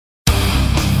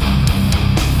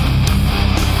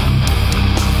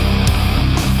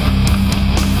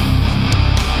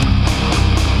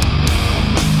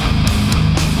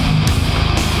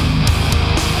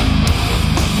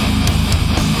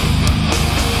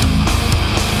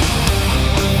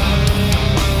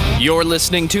You're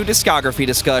listening to Discography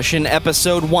Discussion,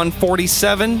 episode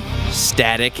 147,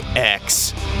 Static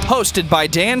X. Hosted by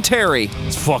Dan Terry.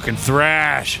 It's fucking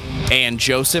thrash. And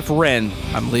Joseph Wren.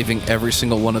 I'm leaving every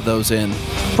single one of those in.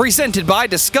 Presented by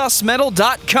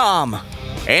discussmetal.com.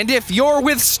 And if you're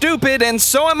with stupid, and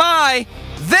so am I,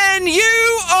 then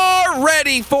you are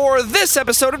ready for this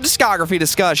episode of Discography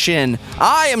Discussion.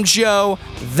 I am Joe.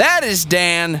 That is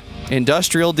Dan.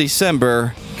 Industrial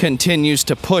December continues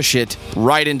to push it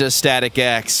right into Static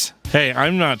X. Hey,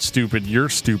 I'm not stupid. You're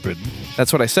stupid.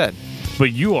 That's what I said.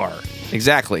 But you are.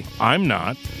 Exactly. I'm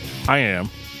not. I am.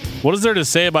 What is there to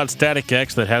say about Static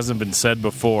X that hasn't been said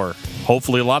before?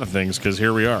 Hopefully a lot of things, because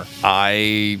here we are.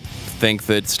 I think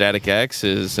that Static X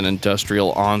is an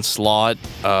industrial onslaught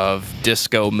of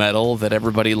disco metal that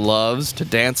everybody loves to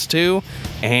dance to,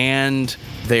 and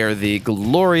they are the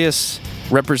glorious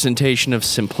representation of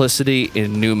simplicity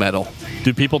in nu metal.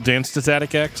 Do people dance to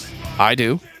Static X? I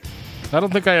do. I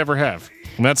don't think I ever have.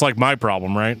 And that's like my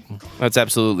problem, right? That's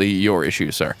absolutely your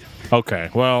issue, sir. Okay,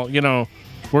 well, you know,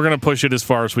 we're going to push it as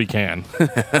far as we can.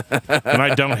 And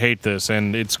I don't hate this,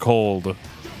 and it's cold.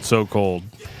 So cold.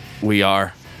 We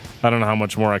are. I don't know how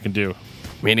much more I can do.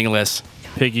 Meaningless.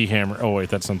 Pighammer. Oh, wait,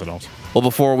 that's something else. Well,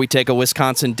 before we take a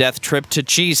Wisconsin death trip to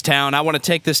Cheesetown, I want to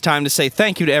take this time to say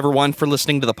thank you to everyone for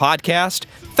listening to the podcast.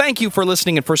 Thank you for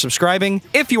listening and for subscribing.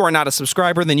 If you are not a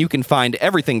subscriber, then you can find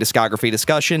everything Discography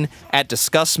Discussion at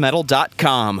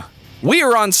discussmetal.com. We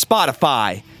are on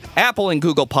Spotify, Apple and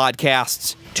Google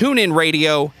Podcasts, TuneIn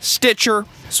Radio, Stitcher.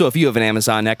 So if you have an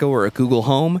Amazon Echo or a Google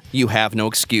Home, you have no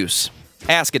excuse.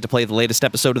 Ask it to play the latest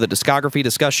episode of the Discography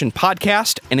Discussion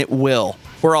podcast, and it will.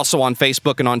 We're also on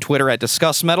Facebook and on Twitter at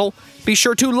Discuss Metal. Be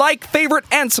sure to like, favorite,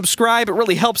 and subscribe. It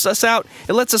really helps us out.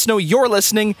 It lets us know you're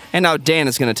listening. And now Dan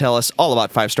is going to tell us all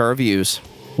about 5-star reviews.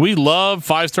 We love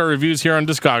 5-star reviews here on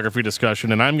Discography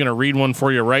Discussion, and I'm going to read one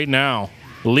for you right now.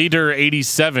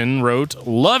 Leader87 wrote,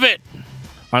 "Love it!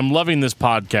 I'm loving this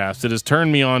podcast. It has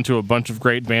turned me on to a bunch of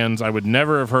great bands I would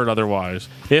never have heard otherwise.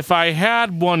 If I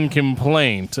had one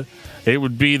complaint, it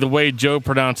would be the way Joe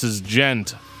pronounces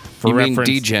gent. For you reference,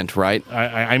 mean degent, right?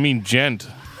 I mean gent.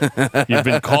 You've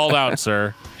been called out,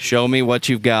 sir. Show me what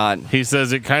you've got." He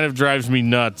says, "It kind of drives me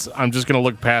nuts. I'm just going to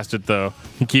look past it, though.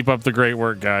 Keep up the great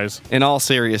work, guys." In all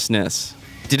seriousness,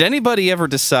 did anybody ever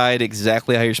decide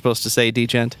exactly how you're supposed to say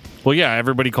degent? Well, yeah,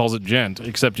 everybody calls it gent,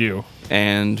 except you.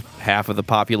 And half of the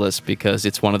populace, because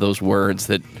it's one of those words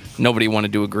that nobody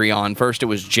wanted to agree on. First it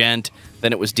was gent,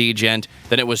 then it was degent,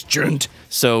 then it was gent.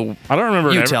 So I don't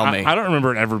remember. Tell me. I don't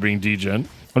remember it ever being degent.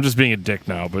 I'm just being a dick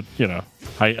now, but you know,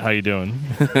 how you doing?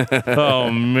 Oh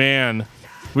man,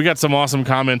 we got some awesome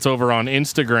comments over on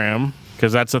Instagram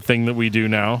because that's a thing that we do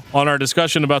now. On our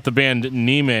discussion about the band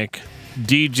Nemec,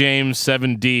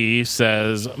 DJames7D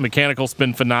says, "Mechanical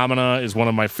Spin Phenomena is one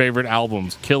of my favorite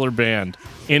albums. Killer band.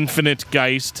 Infinite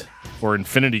Geist, or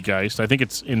Infinity Geist, I think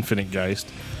it's Infinite Geist,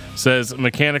 says,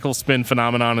 Mechanical Spin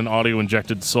Phenomenon and Audio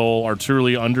Injected Soul are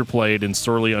truly underplayed and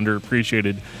sorely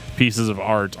underappreciated pieces of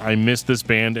art. I miss this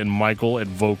band and Michael at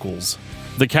vocals."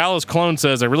 The Callous Clone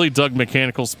says, "I really dug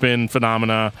Mechanical Spin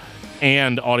Phenomena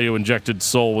and Audio Injected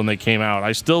Soul when they came out.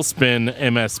 I still spin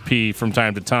MSP from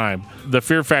time to time. The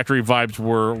Fear Factory vibes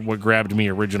were what grabbed me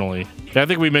originally." I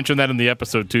think we mentioned that in the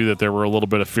episode too, that there were a little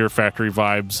bit of Fear Factory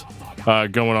vibes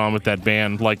going on with that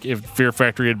band. Like if Fear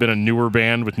Factory had been a newer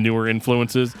band with newer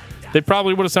influences, they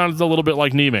probably would have sounded a little bit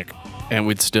like Nemec. And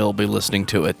we'd still be listening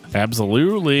to it.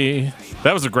 Absolutely.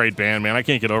 That was a great band, man. I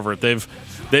can't get over it.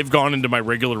 They've gone into my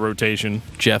regular rotation.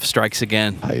 Jeff strikes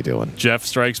again. How you doing? Jeff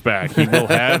strikes back. He will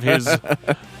have his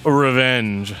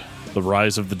revenge. The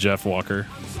rise of the Jeff Walker.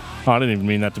 Oh, I didn't even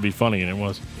mean that to be funny, and it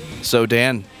was. So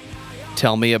Dan,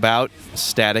 tell me about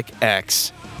Static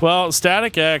X. Well,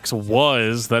 Static X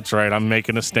was, that's right, I'm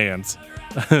making a stance.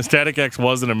 Static X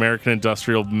was an American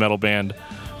industrial metal band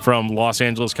from Los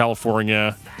Angeles,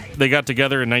 California. They got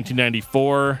together in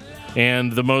 1994,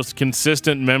 and the most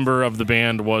consistent member of the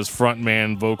band was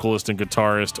frontman, vocalist, and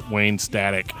guitarist Wayne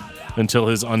Static until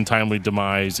his untimely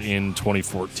demise in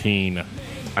 2014.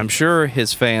 I'm sure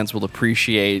his fans will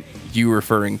appreciate you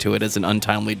referring to it as an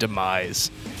untimely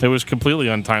demise. It was completely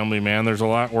untimely, man. There's a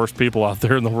lot worse people out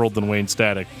there in the world than Wayne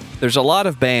Static. There's a lot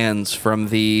of bands from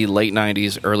the late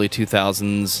 90s, early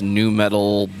 2000s, nu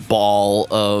metal ball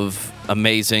of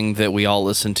amazing that we all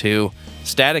listen to.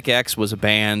 Static X was a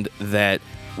band that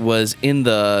was in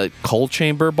the Coal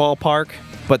Chamber ballpark,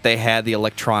 but they had the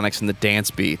electronics and the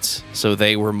dance beats. So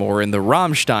they were more in the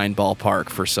Rammstein ballpark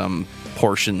for some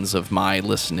portions of my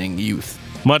listening youth.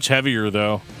 Much heavier,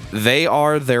 though. They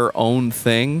are their own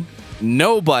thing.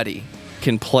 Nobody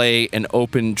can play an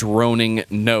open droning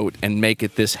note and make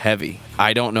it this heavy.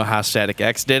 I don't know how Static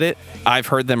X did it. I've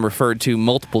heard them referred to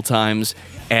multiple times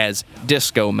as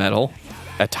disco metal,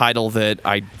 a title that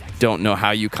I don't know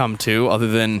how you come to other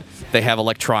than they have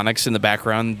electronics in the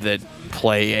background that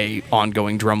play a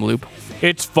ongoing drum loop.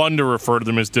 It's fun to refer to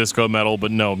them as disco metal, but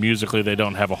no, musically they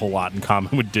don't have a whole lot in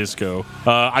common with disco.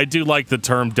 I do like the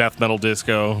term death metal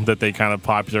disco that they kind of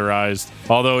popularized,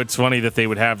 although it's funny that they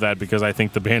would have that because I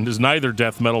think the band is neither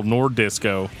death metal nor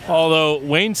disco. Although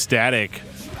Wayne Static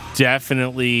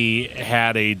definitely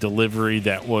had a delivery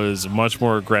that was much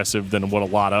more aggressive than what a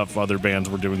lot of other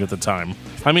bands were doing at the time.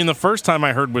 I mean, the first time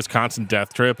I heard Wisconsin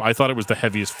Death Trip, I thought it was the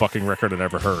heaviest fucking record I'd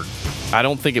ever heard. I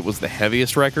don't think it was the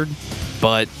heaviest record,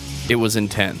 but it was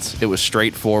intense. It was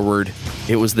straightforward.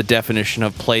 It was the definition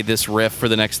of play this riff for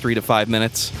the next 3 to 5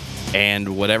 minutes,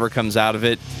 and whatever comes out of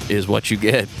it is what you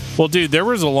get. Well, dude, there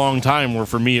was a long time where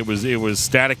for me it was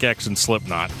Static X and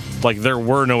Slipknot. Like, there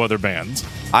were no other bands.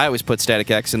 I always put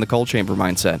Static X in the Cold Chamber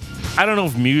mindset. I don't know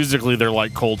if musically they're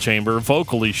like Cold Chamber.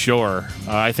 Vocally, sure.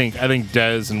 I think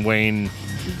Dez and Wayne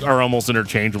are almost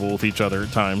interchangeable with each other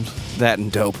at times. That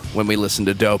and Dope, when we listened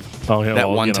to Dope. Oh, yeah, that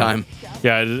one time.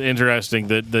 Yeah, it's interesting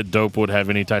that Dope would have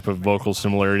any type of vocal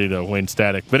similarity to Wayne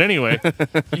Static. But anyway,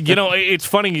 it's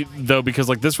funny, though, because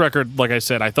like this record, like I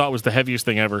said, I thought was the heaviest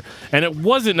thing ever. And it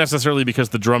wasn't necessarily because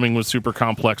the drumming was super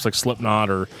complex like Slipknot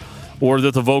or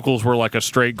that the vocals were like a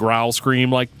straight growl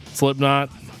scream like Slipknot.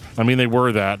 I mean, they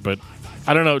were that, but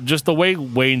I don't know, just the way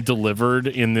Wayne delivered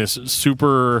in this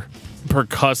super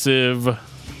percussive,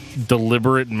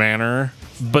 deliberate manner.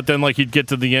 But then like he'd get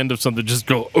to the end of something, just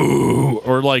go, ooh,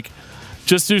 or like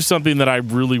just do something that I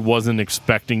really wasn't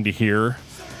expecting to hear.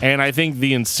 And I think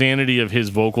the insanity of his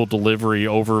vocal delivery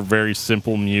over very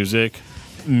simple music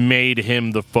made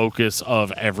him the focus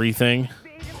of everything.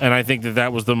 And I think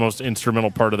that was the most instrumental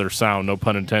part of their sound, no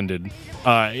pun intended,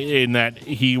 in that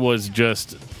he was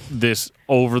just this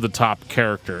over-the-top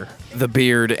character. The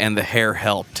beard and the hair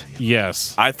helped.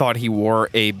 Yes. I thought he wore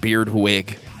a beard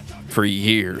wig for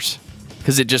years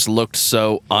because it just looked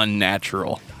so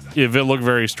unnatural. It looked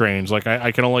very strange. Like,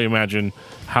 I can only imagine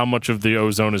how much of the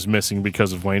ozone is missing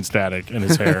because of Wayne Static and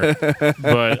his hair.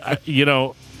 But,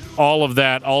 all of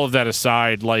that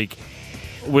aside, like,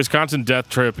 Wisconsin Death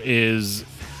Trip is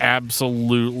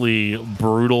absolutely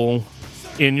brutal,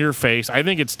 in your face. I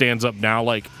think it stands up now.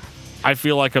 Like, I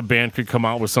feel like a band could come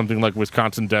out with something like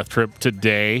Wisconsin Death Trip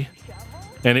today,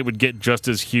 and it would get just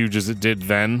as huge as it did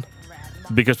then,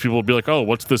 because people would be like, oh,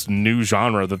 what's this new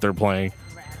genre that they're playing?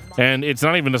 And it's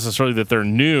not even necessarily that they're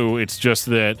new, it's just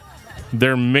that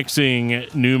they're mixing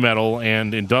nu metal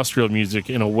and industrial music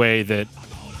in a way that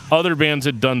other bands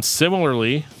had done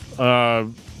similarly.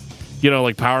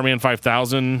 Like Power Man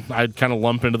 5000, I'd kind of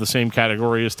lump into the same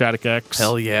category as Static X.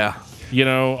 Hell yeah.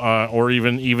 Or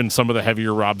even some of the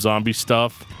heavier Rob Zombie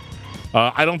stuff.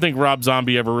 I don't think Rob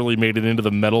Zombie ever really made it into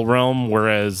the metal realm,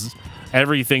 whereas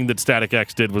everything that Static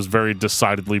X did was very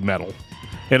decidedly metal.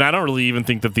 And I don't really even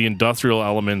think that the industrial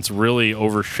elements really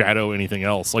overshadow anything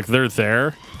else. Like, they're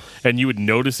there, and you would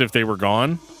notice if they were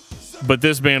gone. But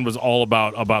this band was all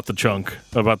about the chunk,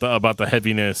 about the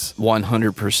heaviness.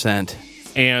 100%.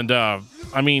 And,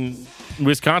 I mean,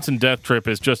 Wisconsin Death Trip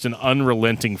is just an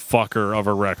unrelenting fucker of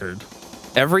a record.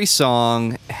 Every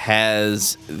song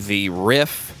has the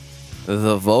riff,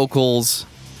 the vocals,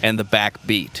 and the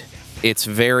backbeat. It's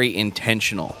very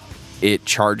intentional. It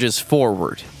charges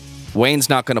forward. Wayne's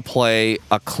not going to play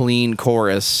a clean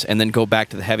chorus and then go back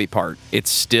to the heavy part. It's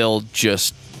still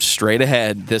just straight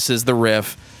ahead. This is the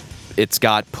riff. It's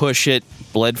got Push It,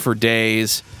 Bled for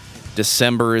Days,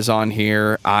 December is on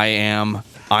here, I'm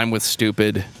with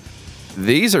Stupid.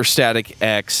 These are Static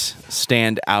X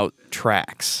standout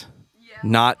tracks,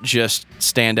 not just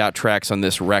standout tracks on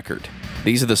this record.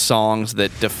 These are the songs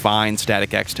that define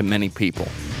Static X to many people.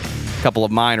 A couple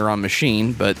of mine are on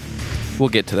Machine, but we'll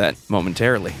get to that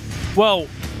momentarily. Well,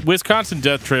 Wisconsin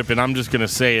Death Trip, and I'm just going to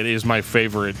say it, is my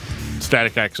favorite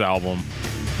Static X album.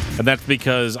 And that's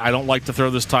because I don't like to throw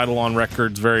this title on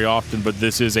records very often, but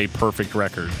this is a perfect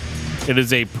record. It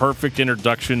is a perfect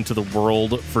introduction to the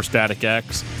world for Static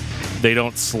X. They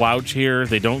don't slouch here.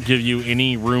 They don't give you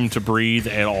any room to breathe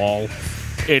at all.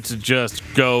 It's just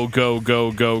go, go,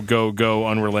 go, go, go, go,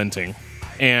 unrelenting.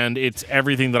 And it's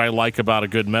everything that I like about a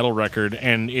good metal record,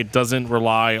 and it doesn't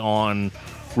rely on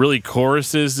really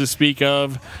choruses to speak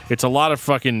of. It's a lot of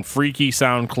fucking freaky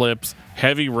sound clips,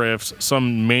 heavy riffs,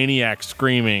 some maniac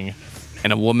screaming,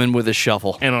 and a woman with a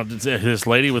shovel. And this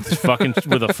lady with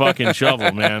a fucking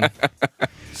shovel, man.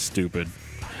 Stupid.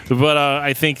 But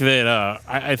I think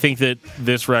that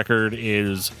this record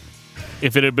is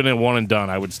if it had been a one and done,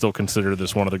 I would still consider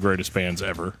this one of the greatest bands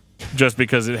ever, just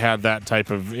because it had that type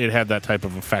of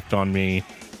effect on me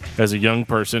as a young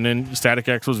person. And Static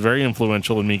X was very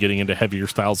influential in me getting into heavier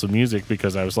styles of music,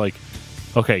 because I was like,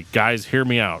 okay, guys, hear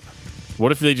me out.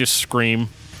 What if they just scream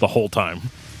the whole time?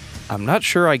 I'm not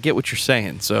sure I get what you're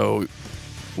saying, so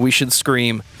we should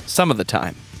scream some of the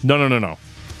time. No.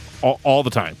 All the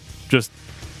time. Just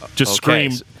Okay.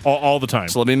 scream all the time.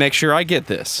 So let me make sure I get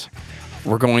this.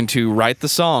 We're going to write the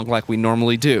song like we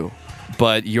normally do,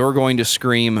 but you're going to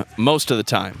scream most of the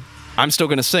time. I'm still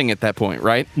going to sing at that point,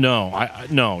 right?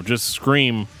 No, just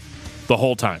scream the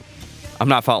whole time. I'm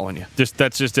not following you.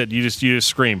 That's just it. You just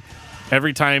scream.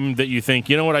 Every time that you think,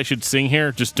 you know what, I should sing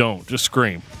here, just don't. Just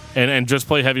scream. And just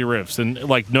play heavy riffs. And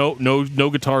like no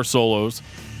guitar solos.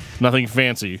 Nothing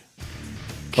fancy.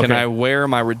 Can Okay. I wear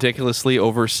my ridiculously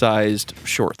oversized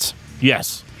shorts?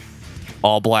 Yes.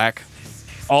 All black,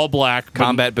 All black. but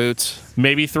combat boots.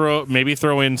 Maybe throw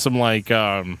in some like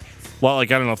I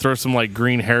don't know, throw some like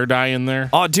green hair dye in there.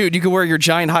 Oh, dude, you could wear your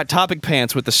giant Hot Topic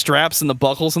pants with the straps and the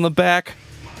buckles in the back.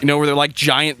 You know, where they're like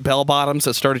giant bell bottoms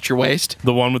that start at your waist.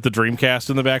 The one with the Dreamcast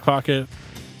in the back pocket.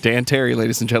 Dan Terry,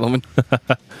 ladies and gentlemen.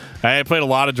 I played a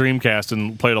lot of Dreamcast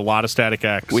and played a lot of Static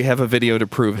X. We have a video to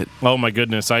prove it. Oh my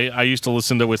goodness. I used to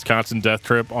listen to Wisconsin Death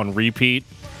Trip on repeat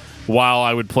while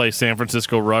I would play San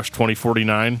Francisco Rush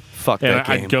 2049. Fuck and that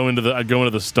game. I'd go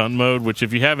into the stunt mode, which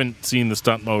if you haven't seen the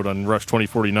stunt mode on Rush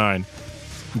 2049,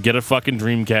 get a fucking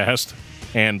Dreamcast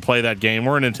and play that game,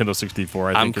 or a Nintendo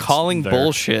 64. I'm calling there.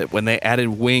 bullshit when they added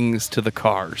wings to the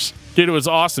cars. Dude, it was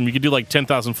awesome. You could do like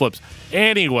 10,000 flips.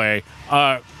 Anyway,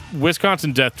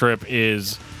 Wisconsin Death Trip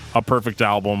is a perfect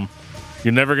album.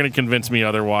 You're never going to convince me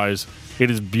otherwise. It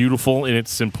is beautiful in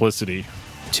its simplicity.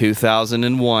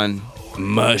 2001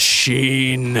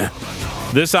 Machine.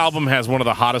 This album has one of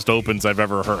the hottest opens I've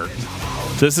ever heard.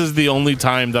 This is the only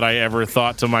time that I ever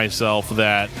thought to myself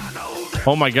that,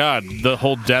 oh my god, the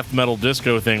whole death metal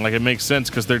disco thing, like it makes sense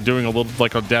because they're doing a little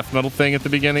like a death metal thing at the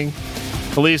beginning.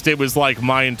 At least it was like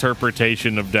my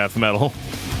interpretation of death metal.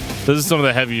 This is some of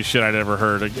the heaviest shit I'd ever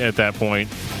heard at that point.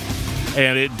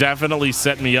 And it definitely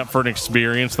set me up for an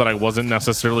experience that I wasn't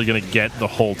necessarily going to get the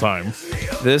whole time.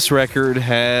 This record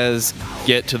has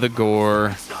Get to the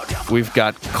Gore. We've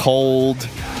got Cold.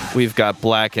 We've got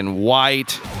Black and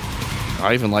White.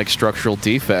 I even like Structural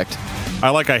Defect.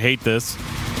 I hate this.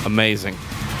 Amazing.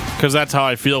 Because that's how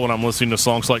I feel when I'm listening to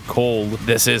songs like Cold.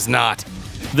 This is not.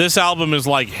 This album is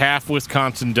like half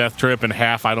Wisconsin Death Trip and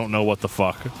half I don't know what the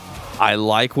fuck. I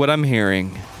like what I'm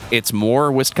hearing. It's more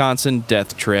Wisconsin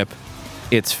Death Trip.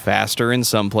 It's faster in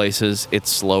some places. It's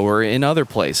slower in other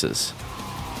places.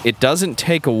 It doesn't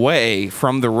take away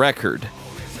from the record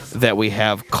that we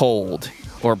have Cold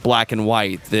or Black and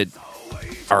White that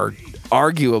are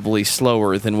arguably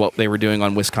slower than what they were doing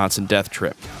on Wisconsin Death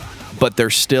Trip. But they're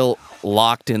still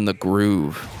locked in the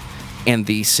groove. And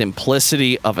the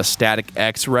simplicity of a Static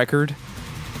X record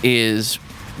is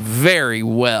very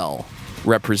well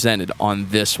represented on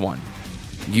this one.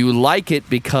 You like it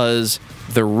because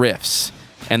the riffs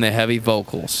and the heavy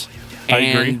vocals. I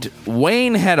agree. And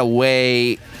Wayne had a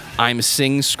way I'm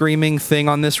screaming thing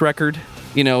on this record.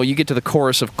 You know, you get to the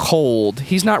chorus of Cold,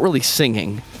 he's not really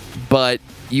singing, but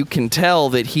you can tell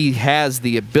that he has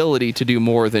the ability to do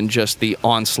more than just the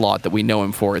onslaught that we know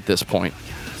him for at this point.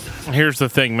 Here's the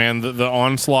thing, man. The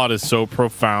onslaught is so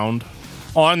profound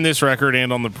on this record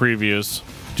and on the previous.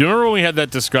 Do you remember when we had that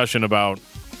discussion about,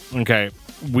 okay,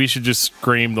 we should just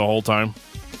scream the whole time?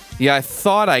 Yeah, I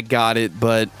thought I got it,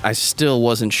 but I still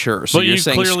wasn't sure. So But you're you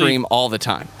saying clearly- scream all the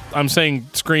time. I'm saying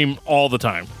scream all the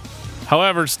time.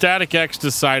 However, Static X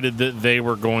decided that they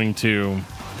were going to,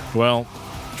 well,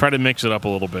 try to mix it up a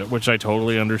little bit, which I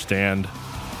totally understand.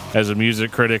 As a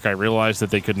music critic, I realized that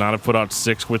they could not have put out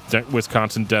 6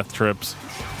 Wisconsin Death Trips.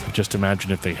 Just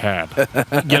imagine if they had.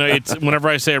 You know, it's whenever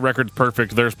I say a record's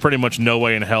perfect, there's pretty much no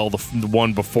way in hell the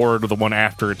one before it or the one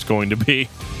after it's going to be.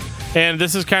 And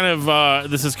this is kind of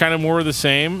more of the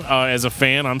same. As a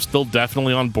fan, I'm still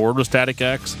definitely on board with Static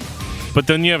X. But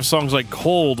then you have songs like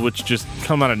Cold, which just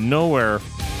come out of nowhere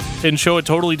and show a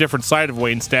totally different side of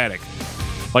Wayne Static.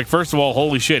 Like, first of all,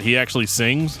 holy shit, he actually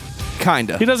sings.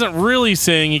 Kinda. He doesn't really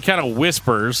sing. He kind of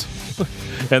whispers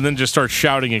and then just starts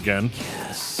shouting again.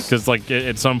 Because, like,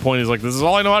 at some point, he's like, this is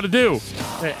all I know how to do.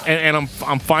 And I'm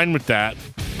fine with that.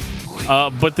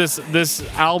 But this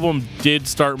album did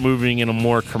start moving in a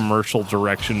more commercial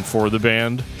direction for the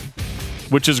band,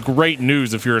 which is great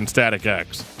news if you're in Static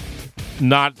X.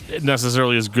 Not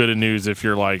necessarily as good a news if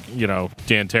you're like, you know,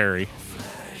 Dan Terry.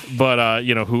 But,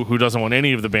 you know, who doesn't want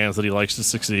any of the bands that he likes to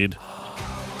succeed.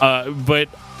 But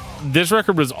this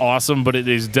record was awesome, but it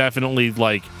is definitely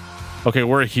like, okay,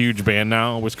 we're a huge band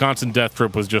now. Wisconsin Death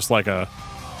Trip was just like a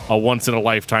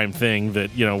once-in-a-lifetime thing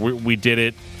that, you know, we did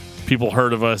it, people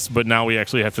heard of us, but now we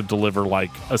actually have to deliver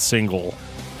like a single.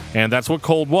 And that's what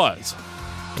Cold was.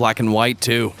 Black and White,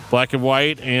 too. Black and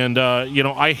White, and, you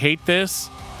know, I Hate This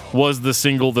was the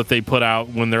single that they put out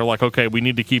when they're like, okay, we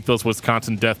need to keep those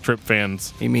Wisconsin Death Trip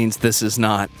fans. He means This Is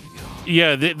Not.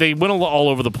 Yeah, they went all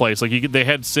over the place. Like they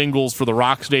had singles for the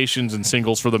rock stations and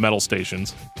singles for the metal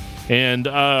stations. And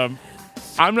I'm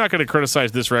not going to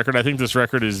criticize this record. I think this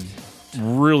record is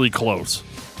really close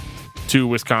to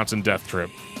Wisconsin Death Trip.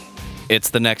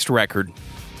 It's the next record.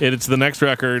 It's the next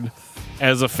record.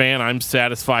 As a fan, I'm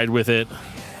satisfied with it.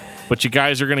 But you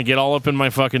guys are going to get all up in my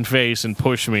fucking face and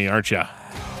push me, aren't you?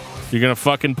 You're going to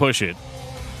fucking push it.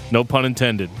 No pun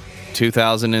intended.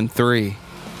 2003.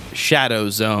 Shadow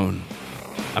Zone.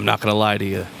 I'm not going to lie to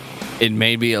you. It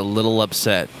made me a little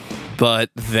upset. But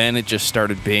then it just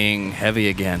started being heavy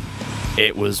again.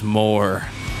 It was more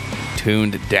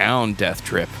tuned down Death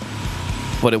Trip.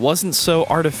 But it wasn't so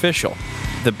artificial.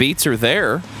 The beats are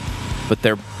there, but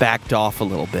they're backed off a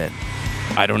little bit.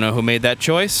 I don't know who made that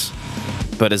choice,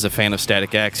 but as a fan of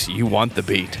Static X, you want the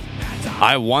beat.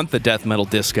 I want the death metal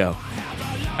disco.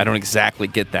 I don't exactly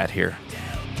get that here.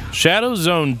 Shadow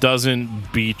Zone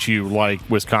doesn't beat you like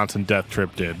Wisconsin Death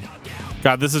Trip did.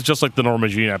 God, this is just like the Norma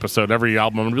Jean episode. Every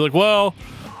album I'm going to be like, well,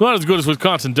 not as good as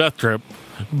Wisconsin Death Trip.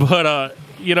 But,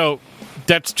 you know,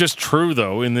 that's just true,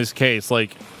 though, in this case.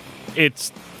 Like,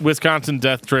 it's Wisconsin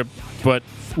Death Trip, but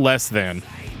less than.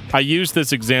 I use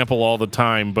this example all the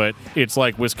time, but it's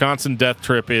like Wisconsin Death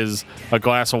Trip is a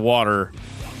glass of water,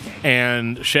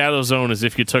 and Shadow Zone is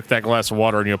if you took that glass of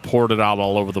water and you poured it out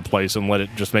all over the place and let it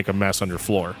just make a mess on your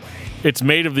floor. It's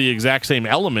made of the exact same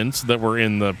elements that were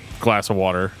in the glass of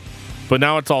water, but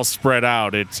now it's all spread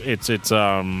out. It's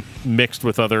mixed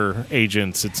with other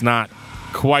agents. It's not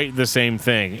quite the same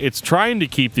thing. It's trying to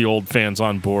keep the old fans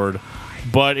on board,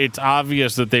 but it's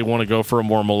obvious that they want to go for a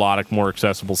more melodic, more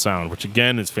accessible sound, which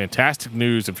again is fantastic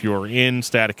news if you are in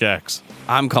Static X.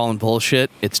 I'm calling bullshit.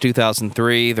 It's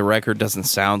 2003. The record doesn't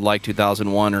sound like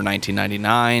 2001 or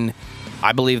 1999.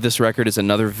 I believe this record is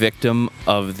another victim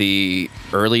of the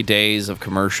early days of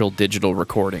commercial digital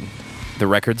recording. The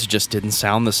records just didn't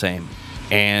sound the same,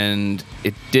 and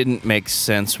it didn't make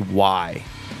sense why,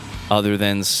 other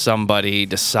than somebody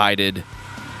decided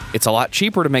it's a lot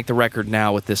cheaper to make the record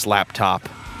now with this laptop.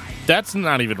 That's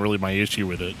not even really my issue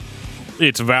with it.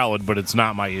 It's valid, but it's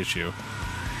not my issue.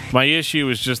 My issue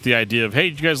is just the idea of, hey,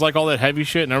 did you guys like all that heavy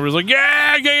shit? And everybody's like,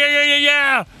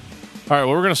 yeah. All right, well,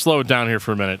 we're going to slow it down here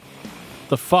for a minute.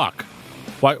 The fuck?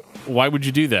 Why would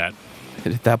you do that?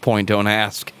 At that point, don't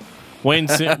ask. Wayne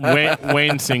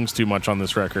sings too much on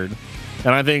this record.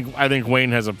 And I think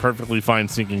Wayne has a perfectly fine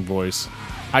singing voice.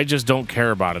 I just don't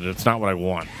care about it. It's not what I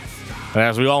want. And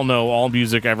as we all know, all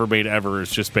music ever made ever is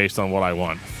just based on what I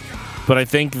want. But I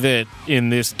think that in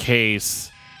this case,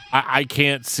 I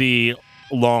can't see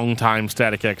longtime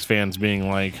Static X fans being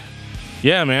like,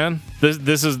 yeah, man,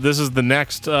 this is the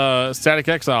next Static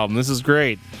X album. This is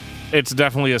great. It's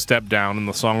definitely a step down in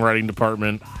the songwriting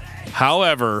department.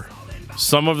 However,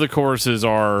 some of the choruses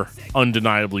are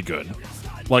undeniably good.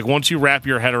 Like, once you wrap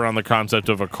your head around the concept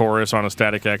of a chorus on a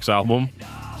Static X album,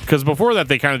 because before that,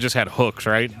 they kind of just had hooks,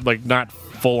 right? Like, not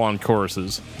full-on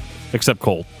choruses, except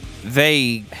Cold.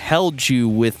 They held you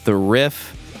with the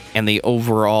riff and the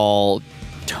overall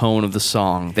tone of the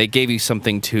song. They gave you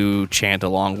something to chant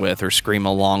along with or scream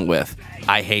along with.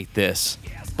 I Hate This.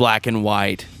 Black and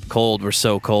White. Cold, We're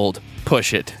So Cold.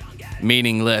 Push It.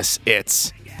 Meaningless.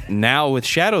 It's. Now with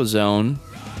Shadow Zone,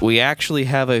 we actually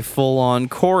have a full-on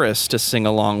chorus to sing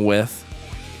along with.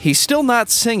 He's still not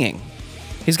singing.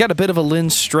 He's got a bit of a Lynn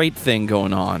Strait thing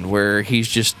going on, where he's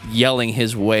just yelling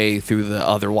his way through the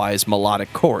otherwise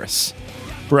melodic chorus.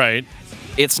 Right.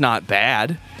 It's not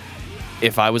bad.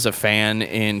 If I was a fan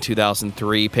in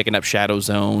 2003 picking up Shadow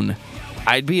Zone,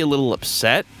 I'd be a little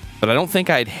upset, but I don't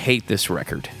think I'd hate this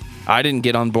record. I didn't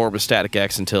get on board with Static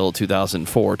X until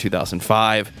 2004,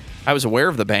 2005. I was aware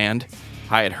of the band.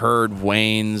 I had heard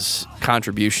Wayne's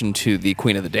contribution to the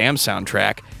Queen of the Damned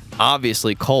soundtrack.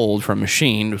 Obviously, Cold from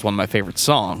Machine was one of my favorite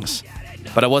songs,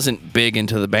 but I wasn't big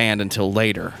into the band until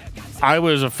later. I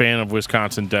was a fan of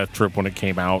Wisconsin Death Trip when it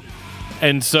came out.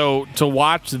 And so to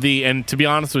watch and to be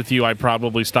honest with you, I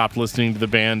probably stopped listening to the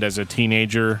band as a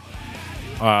teenager.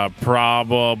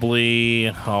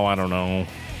 Probably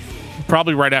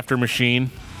right after Machine.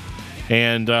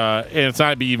 And it's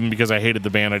not even because I hated the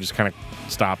band, I just kind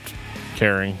of stopped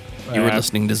caring. You were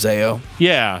listening to Zayo?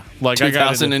 Yeah, like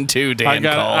 2002. I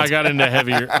got into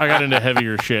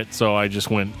heavier shit, so I just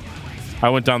went I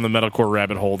went down the metalcore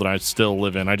rabbit hole that I still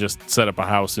live in. I just set up a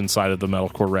house inside of the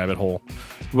metalcore rabbit hole.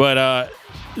 But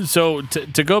so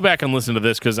to go back and listen to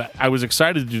this, because I was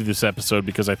excited to do this episode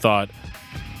because I thought,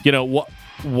 you know,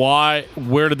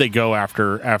 where did they go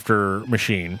after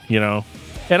Machine, you know?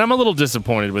 And I'm a little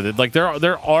disappointed with it. Like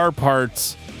there are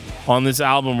parts on this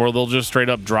album where they'll just straight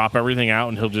up drop everything out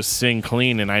and he'll just sing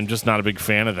clean, and I'm just not a big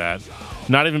fan of that.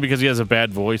 Not even because he has a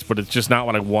bad voice, but it's just not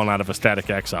what I want out of a Static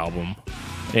X album.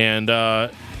 And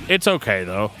it's okay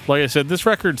though. Like I said, this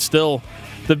record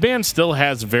the band still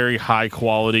has very high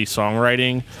quality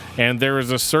songwriting, and there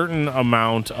is a certain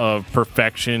amount of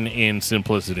perfection in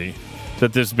simplicity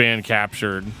that this band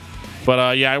captured.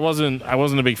 But yeah, I wasn't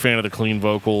a big fan of the clean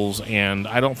vocals, and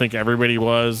I don't think everybody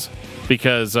was,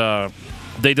 because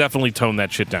they definitely toned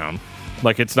that shit down.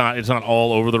 Like it's not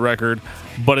all over the record,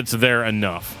 but it's there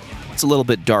enough. It's a little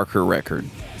bit darker record.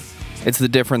 It's the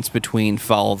difference between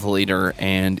Follow the Leader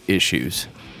and Issues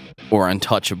or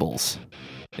Untouchables.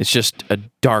 It's just a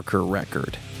darker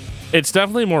record. It's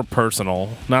definitely more personal.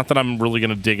 Not that I'm really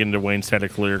going to dig into Wayne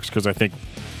Static lyrics, because I think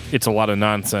it's a lot of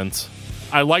nonsense.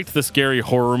 I liked the scary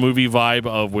horror movie vibe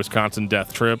of Wisconsin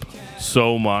Death Trip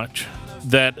so much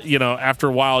that, you know, after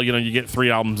a while, you know, you get 3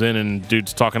 albums in and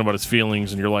dude's talking about his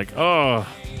feelings and you're like, oh,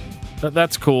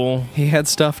 that's cool. He had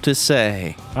stuff to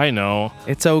say. I know.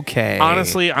 It's okay.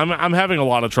 Honestly, I'm having a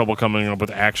lot of trouble coming up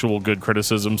with actual good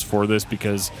criticisms for this,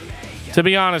 because, to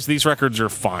be honest, these records are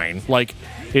fine. Like,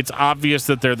 it's obvious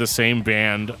that they're the same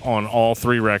band on all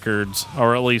 3 records,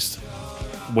 or at least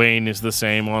Wayne is the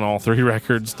same on all 3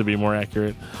 records, to be more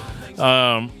accurate.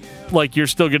 Like, you're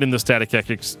still getting the Static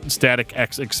X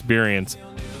experience.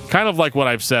 Kind of like what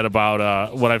I've said about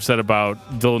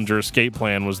Dillinger Escape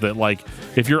Plan, was that, like,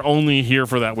 if you're only here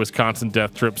for that Wisconsin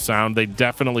Death Trip sound, they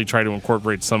definitely try to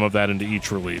incorporate some of that into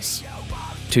each release.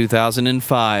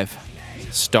 2005,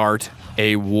 Start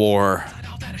a War.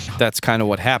 That's kind of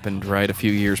what happened, right? A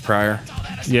few years prior.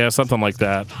 Yeah, something like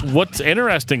that. What's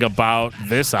interesting about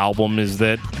this album is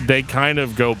that they kind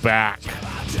of go back,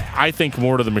 I think,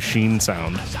 more to the Machine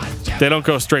sound. They don't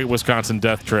go straight Wisconsin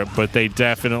Death Trip, but they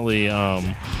definitely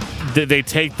they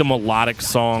take the melodic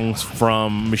songs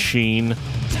from Machine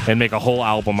and make a whole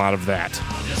album out of that.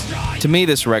 To me,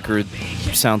 this record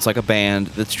sounds like a band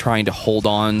that's trying to hold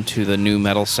on to the new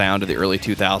metal sound of the early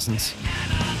 2000s.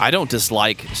 I don't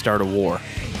dislike Start a War.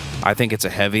 I think it's a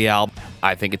heavy album.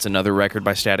 I think it's another record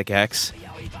by Static X.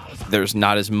 There's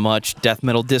not as much death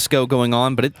metal disco going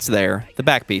on, but it's there. The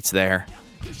backbeat's there.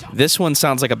 This one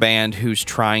sounds like a band who's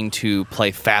trying to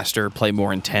play faster, play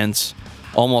more intense,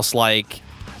 almost like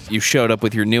you showed up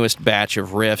with your newest batch of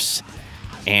riffs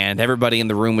and everybody in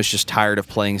the room was just tired of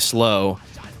playing slow,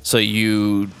 so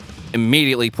you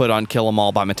immediately put on Kill 'Em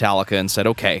All by Metallica and said,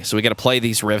 okay, so we got to play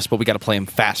these riffs, but we got to play them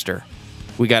faster.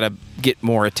 We got to get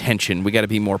more attention. We got to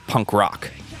be more punk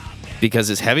rock.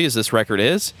 Because as heavy as this record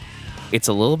is, it's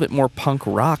a little bit more punk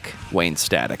rock Wayne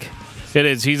Static. It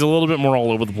is. He's a little bit more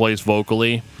all over the place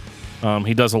vocally.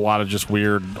 He does a lot of just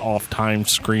weird off-time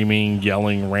screaming,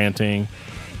 yelling, ranting,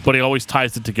 but he always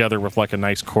ties it together with like a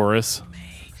nice chorus.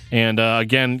 And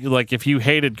again, like, if you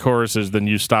hated choruses, then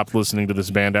you stopped listening to this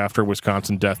band after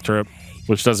Wisconsin Death Trip,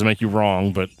 which doesn't make you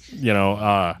wrong, but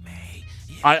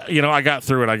I got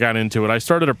through it. I got into it. I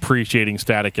started appreciating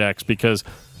Static X because,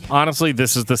 honestly,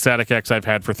 this is the Static X I've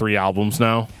had for 3 albums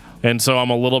now. And so I'm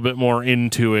a little bit more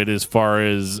into it as far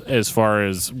as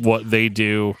what they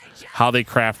do, how they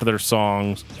craft their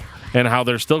songs, and how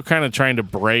they're still kind of trying to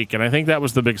break. And I think that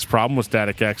was the biggest problem with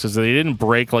Static X, is they didn't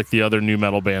break like the other new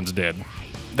metal bands did.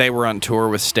 They were on tour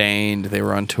with Stained. They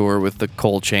were on tour with the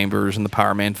Cold Chambers and the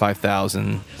Power Man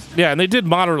 5000. Yeah, and they did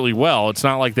moderately well. It's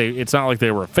not like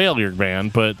they were a failure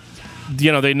band, but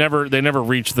you know, they never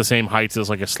reached the same heights as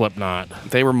like a Slipknot.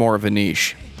 They were more of a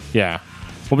niche. Yeah.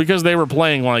 Well, because they were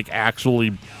playing like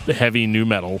actually heavy new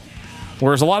metal,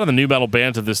 whereas a lot of the new metal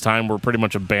bands at this time were pretty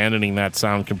much abandoning that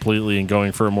sound completely and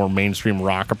going for a more mainstream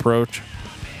rock approach.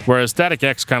 Whereas Static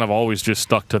X kind of always just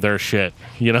stuck to their shit,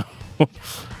 you know.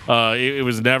 It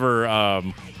was never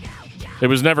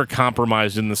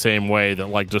compromised in the same way that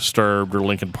like Disturbed or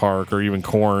Linkin Park or even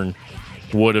Korn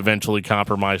would eventually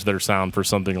compromise their sound for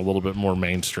something a little bit more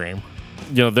mainstream.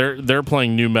 You know, they're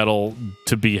playing new metal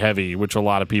to be heavy, which a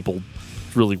lot of people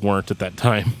really weren't at that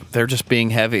time. They're just being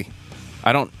heavy.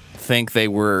 I don't think they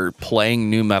were playing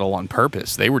new metal on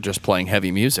purpose. They were just playing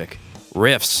heavy music.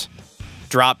 Riffs.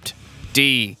 Dropped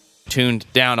D. Tuned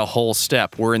down a whole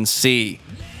step. We're in C.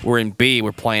 We're in B.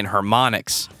 We're playing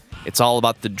harmonics. It's all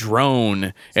about the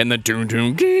drone and the doom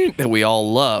that we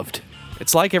all loved.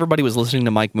 It's like everybody was listening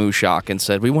to Mike Mushock and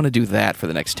said, we want to do that for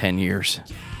the next 10 years.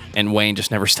 And Wayne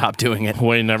just never stopped doing it.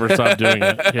 Wayne never stopped doing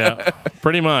it. Yeah,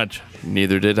 pretty much.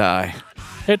 Neither did I.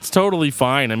 It's totally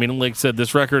fine. I mean, like I said,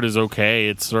 this record is okay.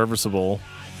 It's serviceable.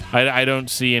 I don't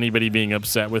see anybody being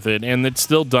upset with it. And it's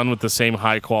still done with the same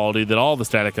high quality that all the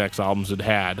Static X albums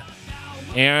had.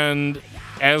 And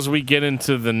as we get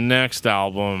into the next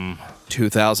album...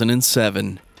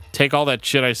 2007. Take all that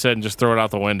shit I said and just throw it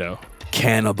out the window.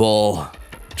 Cannibal.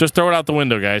 Just throw it out the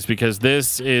window, guys, because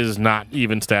this is not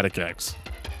even Static X.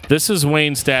 This is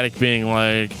Wayne Static being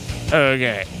like,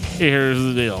 okay, here's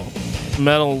the deal.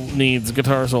 Metal needs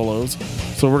guitar solos,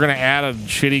 so we're going to add a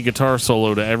shitty guitar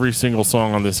solo to every single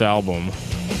song on this album.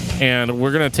 And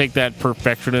we're going to take that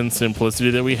perfection and simplicity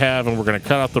that we have, and we're going to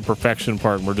cut out the perfection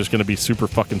part, and we're just going to be super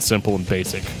fucking simple and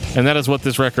basic. And that is what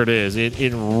this record is.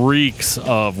 It reeks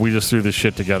of, we just threw this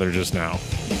shit together just now.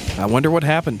 I wonder what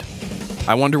happened.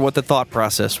 I wonder what the thought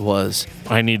process was.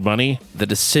 I need money. The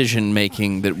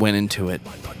decision-making that went into it.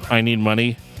 I need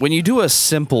money. When you do a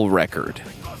simple record,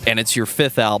 and it's your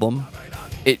 5th album,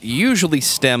 it usually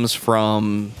stems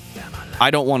from,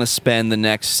 I don't want to spend the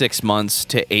next 6 months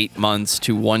to 8 months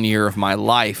to 1 year of my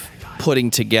life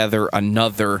putting together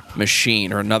another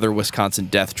machine or another Wisconsin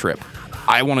Death Trip.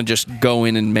 I want to just go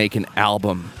in and make an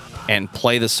album and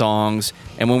play the songs,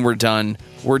 and when we're done,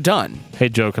 we're done. Hey,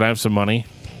 Joe, can I have some money?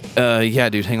 Yeah,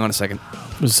 dude, hang on a second.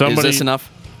 Is this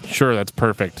enough? Sure, that's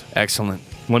perfect. Excellent.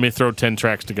 Let me throw 10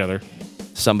 tracks together.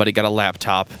 Somebody got a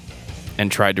laptop and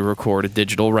tried to record a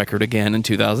digital record again in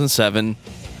 2007.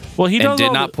 Well, he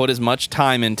did not put as much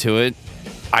time into it.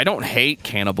 I don't hate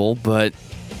Cannibal, but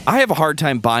I have a hard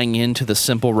time buying into the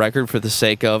simple record for the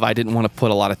sake of I didn't want to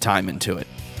put a lot of time into it.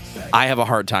 I have a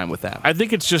hard time with that. I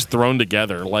think it's just thrown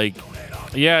together. Like,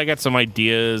 yeah, I got some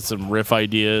ideas, some riff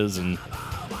ideas, and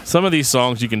some of these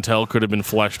songs you can tell could have been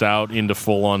fleshed out into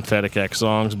full-on Static X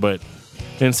songs, but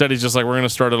instead he's just like, we're going to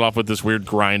start it off with this weird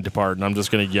grind part, and I'm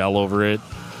just going to yell over it.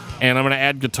 And I'm going to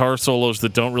add guitar solos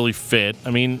that don't really fit. I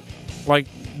mean, like,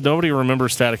 nobody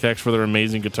remembers Static X for their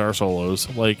amazing guitar solos.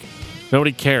 Like,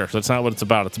 nobody cares. That's not what it's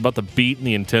about. It's about the beat and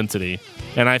the intensity.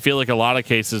 And I feel like a lot of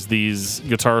cases, these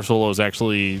guitar solos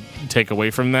actually take away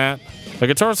from that. The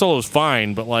guitar solo is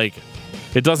fine, but, like,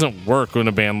 it doesn't work in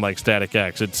a band like Static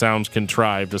X. It sounds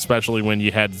contrived, especially when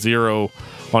you had 0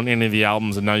 on any of the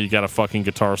albums, and now you got a fucking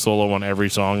guitar solo on every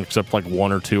song except, like,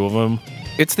 1 or 2 of them.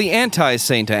 It's the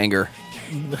anti-Saint Anger.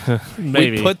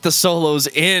 Maybe. We put the solos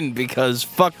in because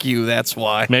fuck you, that's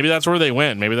why. Maybe that's where they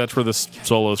went. Maybe that's where the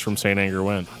solos from Saint Anger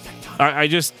went.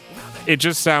 It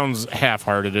just sounds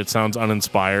half-hearted. It sounds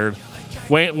uninspired.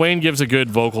 Wayne gives a good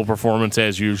vocal performance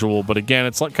as usual, but again,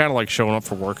 it's like kind of like showing up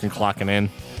for work and clocking in.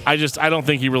 I don't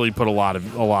think he really put a lot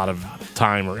of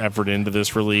time or effort into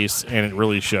this release, and it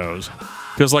really shows.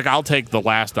 Because like I'll take the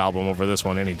last album over this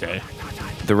one any day.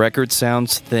 The record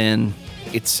sounds thin.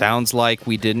 It sounds like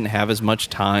we didn't have as much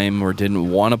time or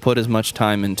didn't want to put as much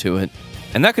time into it.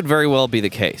 And that could very well be the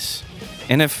case.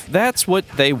 And if that's what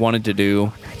they wanted to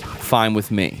do, fine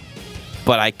with me.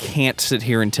 But I can't sit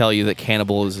here and tell you that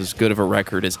Cannibal is as good of a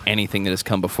record as anything that has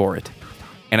come before it.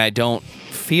 And I don't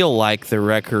feel like the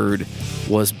record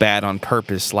was bad on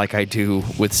purpose like I do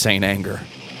with Saint Anger.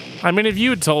 I mean, if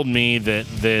you had told me that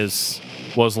this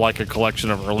was like a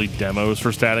collection of early demos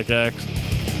for Static X,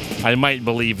 I might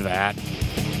believe that.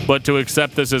 But to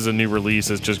accept this as a new release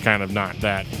is just kind of not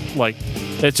that, like,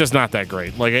 it's just not that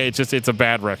great. Like, it's a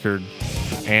bad record.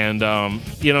 And,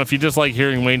 if you just like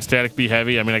hearing Wayne Static be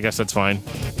heavy, I mean, I guess that's fine.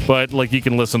 But, like, you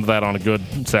can listen to that on a good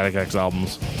Static X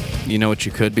albums. You know what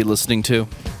you could be listening to?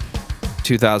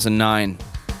 2009,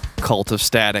 Cult of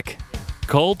Static.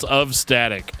 Cult of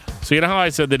Static. So you know how I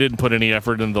said they didn't put any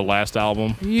effort into the last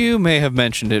album? You may have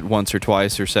mentioned it once or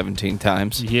twice or 17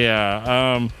 times.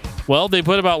 Yeah. Well, they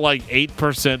put about like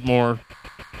 8% more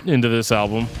into this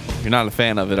album. You're not a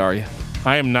fan of it, are you?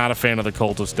 I am not a fan of the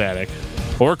Cult of Static.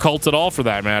 Or Cult at all, for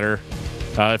that matter.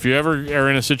 If you ever are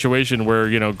in a situation where,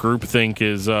 groupthink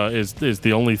is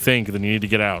the only thing, then you need to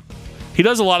get out. He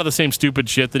does a lot of the same stupid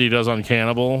shit that he does on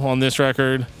Cannibal on this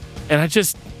record. And I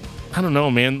don't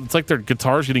know, man. It's like their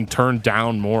guitar's getting turned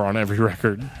down more on every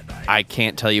record. I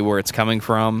can't tell you where it's coming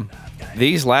from.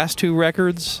 These last 2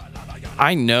 records,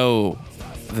 I know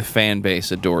the fan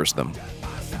base adores them.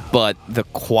 But the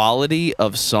quality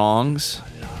of songs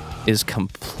is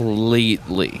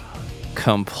completely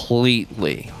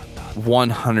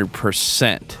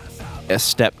 100% a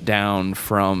step down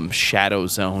from Shadow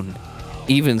Zone,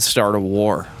 even Start a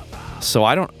War. So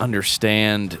I don't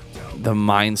understand the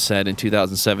mindset in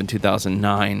 2007,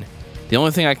 2009. The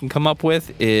only thing I can come up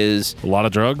with is a lot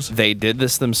of drugs. They did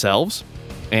this themselves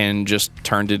and just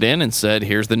turned it in and said,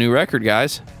 here's the new record,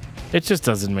 guys. It just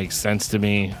doesn't make sense to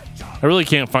me. I really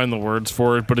can't find the words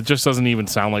for it, but it just doesn't even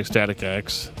sound like Static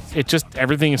X. It just,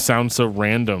 everything sounds so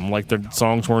random, like the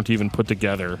songs weren't even put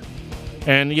together.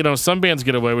 And, you know, some bands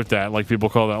get away with that. Like, people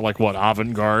call that, like, what,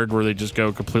 avant-garde, where they just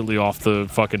go completely off the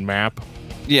fucking map.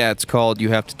 Yeah, it's called You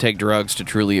Have to Take Drugs to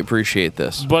Truly Appreciate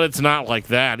This. But it's not like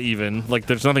that, even. Like,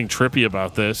 there's nothing trippy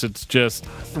about this. It's just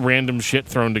random shit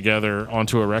thrown together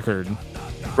onto a record.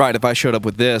 Right, if I showed up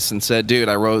with this and said, dude,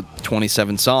 I wrote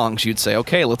 27 songs, you'd say,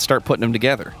 okay, let's start putting them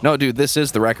together. No, dude, this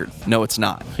is the record. No, it's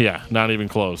not. Yeah, not even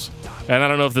close. And I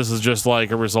don't know if this is just like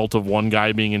a result of one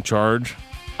guy being in charge.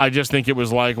 I just think it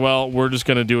was like, well, we're just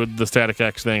going to do the Static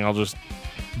X thing. I'll just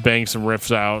bang some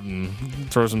riffs out and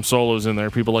throw some solos in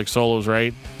there. People like solos,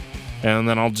 right? And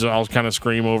then I'll kind of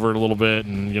scream over it a little bit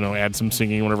and, you know, add some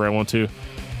singing whenever I want to.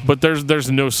 But there's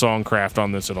no songcraft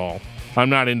on this at all. I'm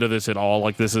not into this at all.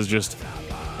 Like, this is just...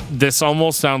 This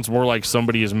almost sounds more like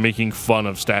somebody is making fun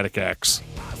of Static X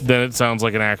than it sounds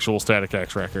like an actual Static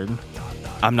X record.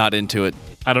 I'm not into it.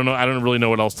 I don't know. I don't really know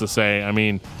what else to say. I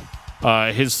mean,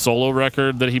 his solo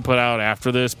record that he put out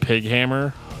after this,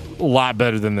 Pighammer, a lot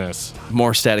better than this.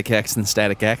 More Static X than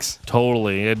Static X?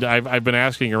 Totally. I've been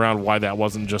asking around why that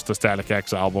wasn't just a Static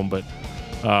X album, but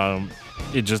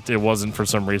it wasn't for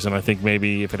some reason. I think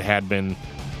maybe if it had been,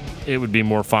 it would be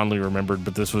more fondly remembered,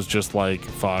 but this was just like,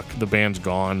 fuck, the band's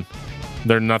gone.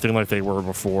 They're nothing like they were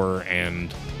before,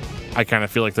 and I kind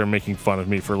of feel like they're making fun of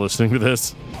me for listening to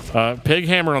this.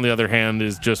 Pighammer, on the other hand,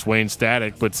 is just Wayne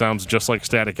Static, but sounds just like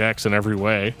Static X in every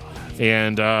way.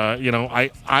 And, you know,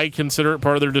 I consider it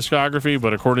part of their discography,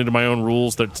 but according to my own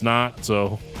rules, that's not,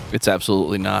 so... It's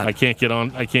absolutely not. I can't get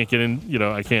in, you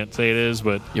know, I can't say it is,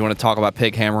 but... You want to talk about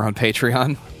Pighammer on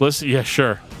Patreon? Listen, yeah,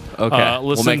 sure. Okay,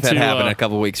 we'll make that happen in a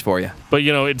couple weeks for you. But,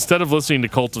 you know, instead of listening to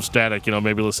Cult of Static, you know,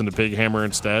 maybe listen to Pighammer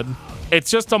instead. It's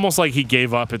just almost like he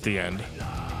gave up at the end.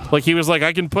 Like, he was like,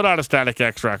 I can put out a Static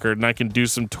X record, and I can do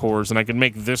some tours, and I can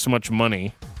make this much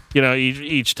money, you know,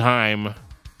 each time.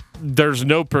 There's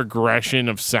no progression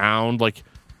of sound. Like,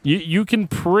 you can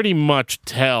pretty much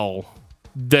tell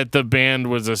that the band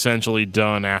was essentially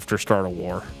done after Start a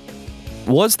War.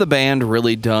 Was the band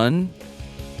really done?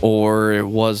 Or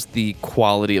was the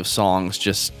quality of songs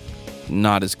just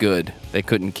not as good? They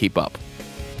couldn't keep up.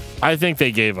 I think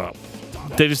they gave up.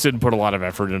 They just didn't put a lot of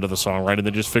effort into the songwriting. They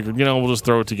just figured, you know, we'll just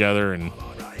throw it together and,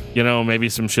 you know, maybe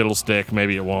some shit'll stick,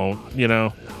 maybe it won't, you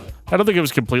know. I don't think it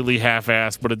was completely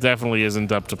half-assed, but it definitely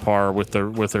isn't up to par with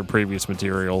their previous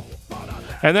material.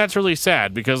 And that's really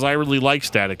sad, because I really like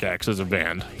Static X as a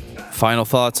band. Final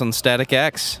thoughts on Static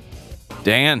X?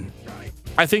 Dan?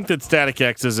 I think that Static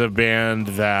X is a band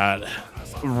that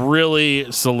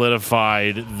really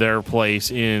solidified their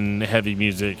place in heavy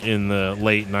music in the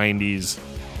late 90s,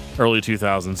 early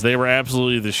 2000s. They were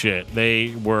absolutely the shit.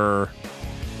 They were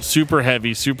super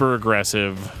heavy, super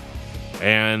aggressive,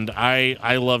 and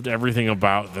I loved everything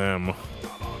about them,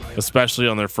 especially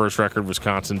on their first record,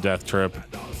 Wisconsin Death Trip.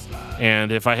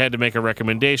 And if I had to make a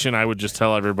recommendation, I would just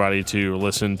tell everybody to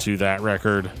listen to that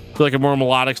record. If you like a more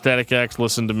melodic Static X,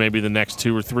 listen to maybe the next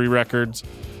 2 or 3 records.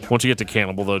 Once you get to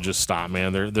Cannibal, though, just stop,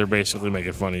 man. They're basically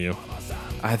making fun of you.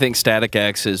 I think Static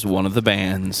X is one of the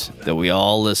bands that we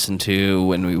all listen to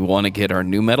when we want to get our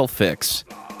new metal fix,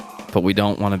 but we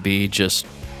don't want to be just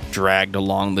dragged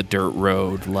along the dirt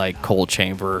road like Coal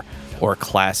Chamber or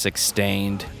Classic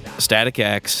Stained. Static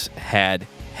X had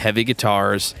heavy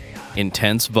guitars,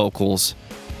 intense vocals,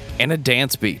 and a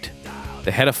dance beat.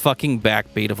 They had a fucking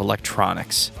backbeat of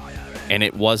electronics, and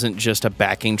it wasn't just a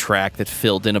backing track that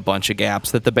filled in a bunch of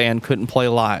gaps that the band couldn't play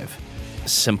live.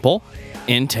 Simple,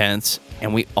 intense,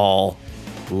 and we all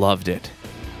loved it.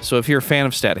 So if you're a fan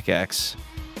of Static X,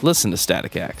 listen to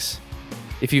Static X.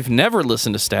 If you've never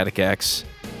listened to Static X,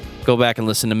 go back and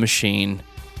listen to Machine,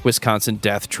 Wisconsin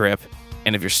Death Trip,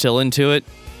 and if you're still into it,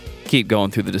 keep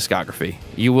going through the discography.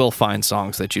 You will find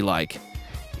songs that you like,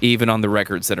 even on the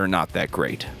records that are not that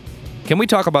great. Can we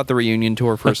talk about the reunion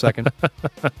tour for a second?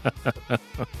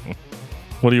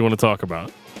 What do you want to talk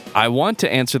about? I want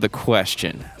to answer the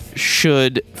question,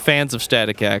 should fans of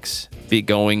Static X be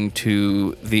going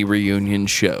to the reunion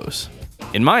shows?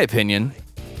 In my opinion,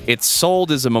 it's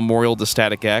sold as a memorial to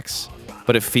Static X,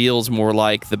 but it feels more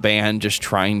like the band just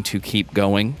trying to keep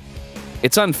going.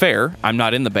 It's unfair. I'm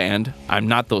not in the band. I'm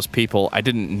not those people. I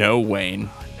didn't know Wayne.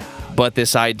 But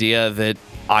this idea that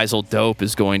Isel Dope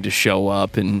is going to show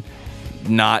up and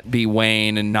not be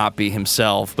Wayne and not be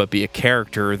himself, but be a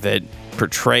character that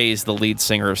portrays the lead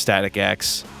singer of Static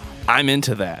X, I'm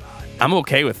into that. I'm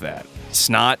okay with that.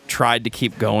 Snot tried to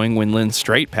keep going when Lynn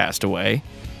Strait passed away.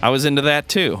 I was into that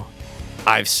too.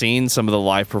 I've seen some of the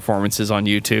live performances on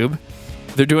YouTube.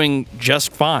 They're doing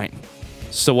just fine.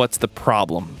 So what's the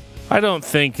problem? I don't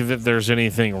think that there's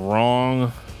anything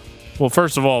wrong. Well,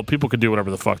 first of all, people can do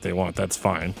whatever the fuck they want. That's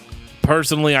fine.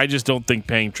 Personally, I just don't think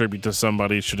paying tribute to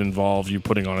somebody should involve you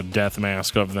putting on a death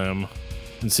mask of them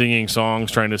and singing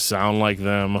songs trying to sound like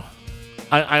them.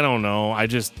 I don't know.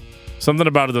 Something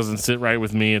about it doesn't sit right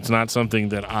with me. It's not something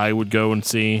that I would go and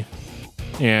see.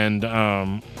 And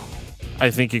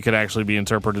I think it could actually be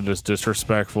interpreted as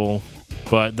disrespectful.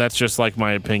 But that's just like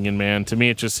my opinion, man. To me,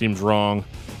 it just seems wrong.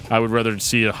 I would rather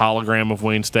see a hologram of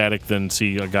Wayne Static than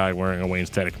see a guy wearing a Wayne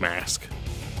Static mask.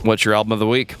 What's your album of the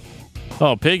week?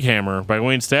 Oh, Pighammer by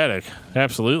Wayne Static.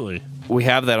 Absolutely. We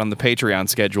have that on the Patreon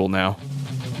schedule now.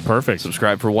 Perfect.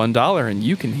 Subscribe for $1 and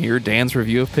you can hear Dan's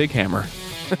review of Pighammer.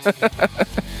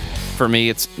 For me,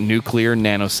 it's Nuclear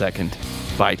Nanosecond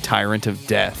by Tyrant of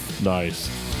Death. Nice.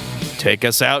 Take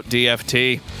us out,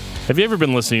 DFT. Have you ever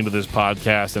been listening to this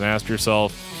podcast and asked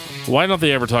yourself, why don't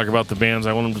they ever talk about the bands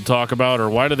I want them to talk about? Or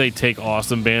why do they take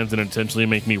awesome bands and intentionally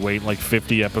make me wait like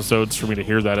 50 episodes for me to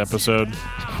hear that episode?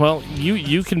 Well,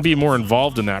 you can be more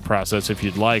involved in that process if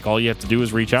you'd like. All you have to do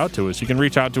is reach out to us. You can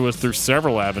reach out to us through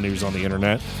several avenues on the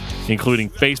internet,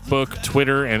 including Facebook,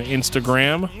 Twitter, and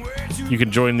Instagram. You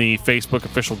can join the Facebook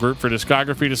official group for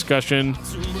Discography Discussion.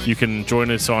 You can join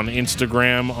us on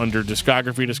Instagram under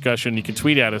Discography Discussion. You can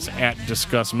tweet at us at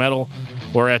discussmetal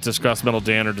or at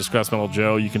discussmetaldan or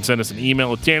discussmetaljoe. You can send us an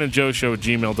email at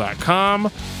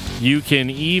danandjoeshow@gmail.com. You can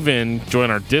even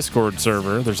join our Discord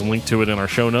server. There's a link to it in our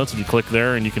show notes. If you click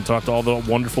there, and you can talk to all the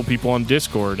wonderful people on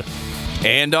Discord.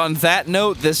 And on that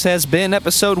note, this has been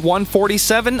episode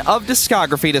 147 of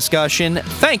Discography Discussion.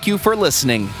 Thank you for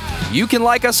listening. You can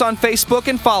like us on Facebook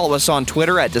and follow us on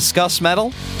Twitter at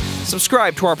discussmetal.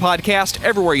 Subscribe to our podcast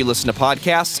everywhere you listen to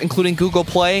podcasts, including Google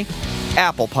Play,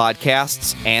 Apple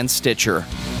Podcasts, and Stitcher.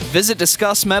 Visit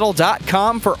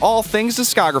discussmetal.com for all things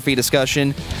discography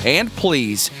discussion, and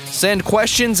please send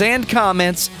questions and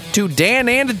comments to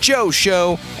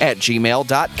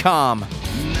danandjoeshow@gmail.com.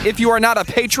 If you are not a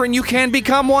patron, you can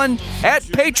become one at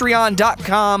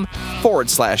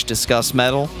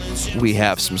patreon.com/discussmetal. We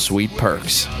have some sweet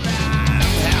perks.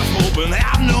 Have hope and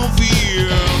have no fear.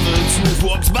 The truth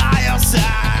walks by your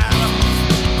side.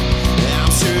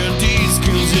 I'm sure these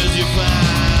skills as you find.